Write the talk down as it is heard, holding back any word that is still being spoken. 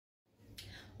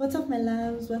What's up, my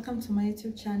loves? Welcome to my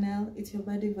YouTube channel. It's your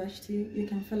buddy Vashti. You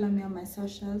can follow me on my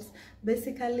socials.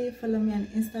 Basically, follow me on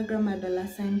Instagram at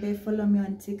 $Bae, follow me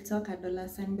on TikTok at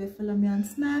 $Bae, follow me on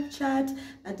Snapchat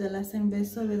at $Bae.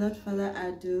 So without further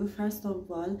ado, first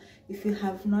of all, if you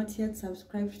have not yet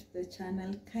subscribed to the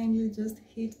channel, kindly just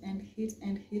hit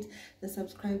the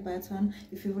subscribe button.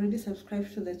 If you've already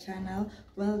subscribed to the channel,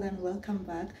 well then, welcome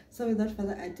back. So without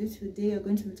further ado, today we're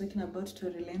going to be talking about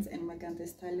Tory and Megan Thee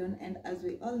Stallion. And as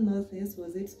we all know, this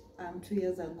was it 2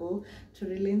 years ago,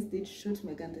 Tory did shoot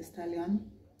Megan Thee Stallion.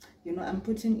 You know, I'm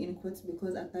putting in quotes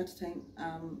because at that time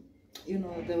you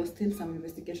know, there was still some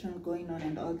investigation going on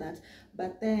and all that.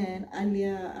 But then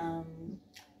earlier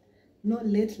not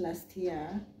late last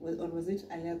year, or was it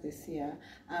earlier this year,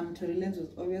 Tory was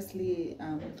obviously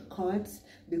caught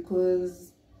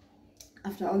because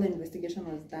after all the investigation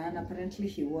was done, apparently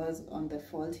he was on the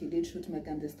fault. He did shoot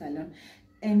Megan Thee Stallion.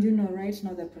 And you know, right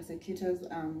now the prosecutors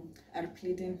are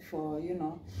pleading for, you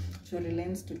know, Tory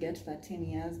to get 13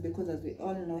 years because, as we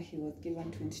all know, he was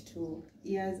given 22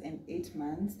 years and 8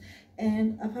 months.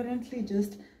 And apparently,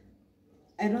 just,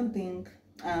 I don't think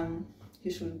he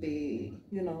should be,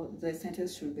 you know, the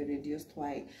sentence should be reduced.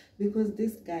 Why? Because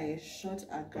this guy shot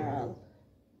a girl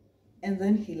and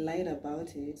then he lied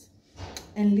about it.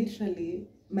 And literally,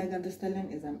 Megan Thee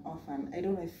Stallion is an orphan. I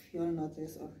don't know if you all know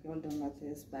this or if you all don't know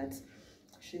this, but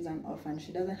she's an orphan.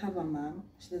 She doesn't have a mom.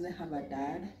 She doesn't have a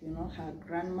dad. You know, her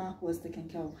grandma who was taking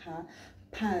care of her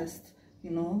passed,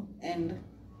 you know, and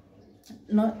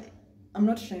I'm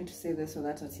not trying to say this so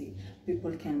that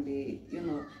people can be, you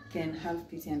know, can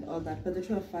have pity and all that. But the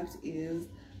true fact is,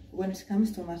 when it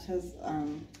comes to matters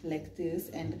like this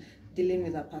and dealing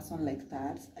with a person like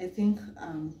that, I think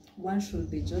one should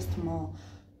be just more,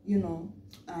 you know,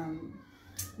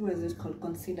 what is it called,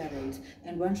 considerate,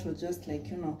 and one should just, like,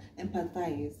 you know,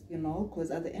 empathize, you know, because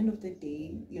at the end of the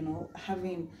day, you know,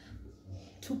 having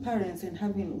two parents and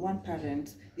having one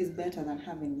parent is better than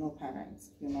having no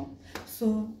parents, you know.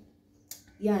 So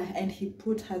yeah, and he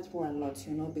put her through a lot,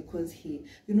 you know, because he,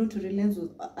 you know, Tory was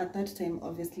at that time,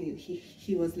 obviously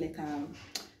he was like a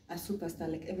superstar,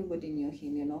 like everybody knew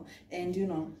him, you know. And you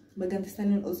know, Megan Thee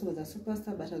Stallion also was a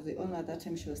superstar, but as we all know, at that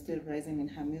time she was still rising in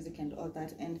her music and all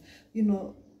that. And you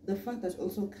know, the fact that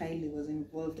also Kylie was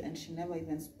involved and she never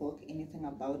even spoke anything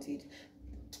about it,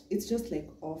 it's just like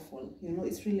awful, you know.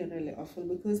 It's really, really awful,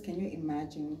 because can you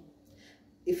imagine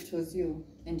if it was you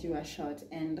and you were shot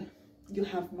and you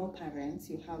have no parents,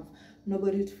 you have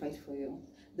nobody to fight for you,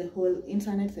 the whole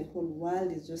internet, the whole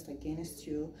world is just against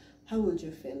you? How would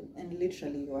you feel? And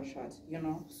literally you are shot, you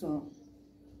know. So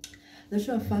the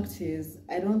sure fact is,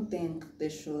 I don't think they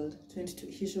should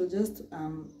he should just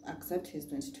accept his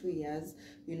 22 years,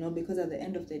 you know, because at the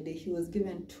end of the day he was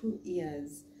given 2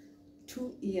 years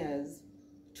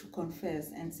to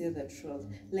confess and say the truth.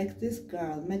 Like this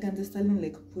girl Megan Thee Stallion,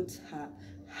 like, put her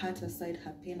heart aside,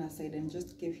 her pain aside, and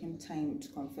just gave him time to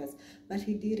confess, but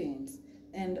he didn't.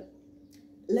 And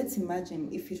let's imagine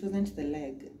if it wasn't the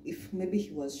leg, if maybe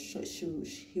he was shot,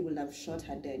 he would have shot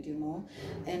her dead, you know.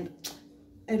 And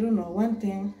I don't know, one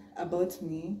thing about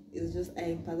me is just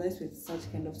I empathize with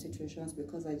such kind of situations,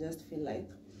 because I just feel like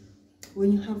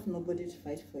when you have nobody to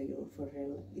fight for you, for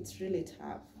real, it's really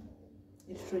tough.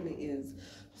 It really is.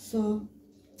 So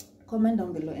comment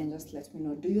down below and just let me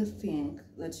know, do you think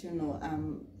that, you know,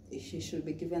 he should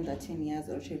be given 13 years,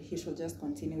 or he should just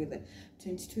continue with the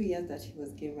 22 years that he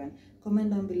was given?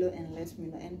 Comment down below and let me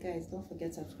know. And guys, don't forget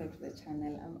to subscribe to the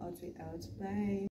channel. I'm out. Bye.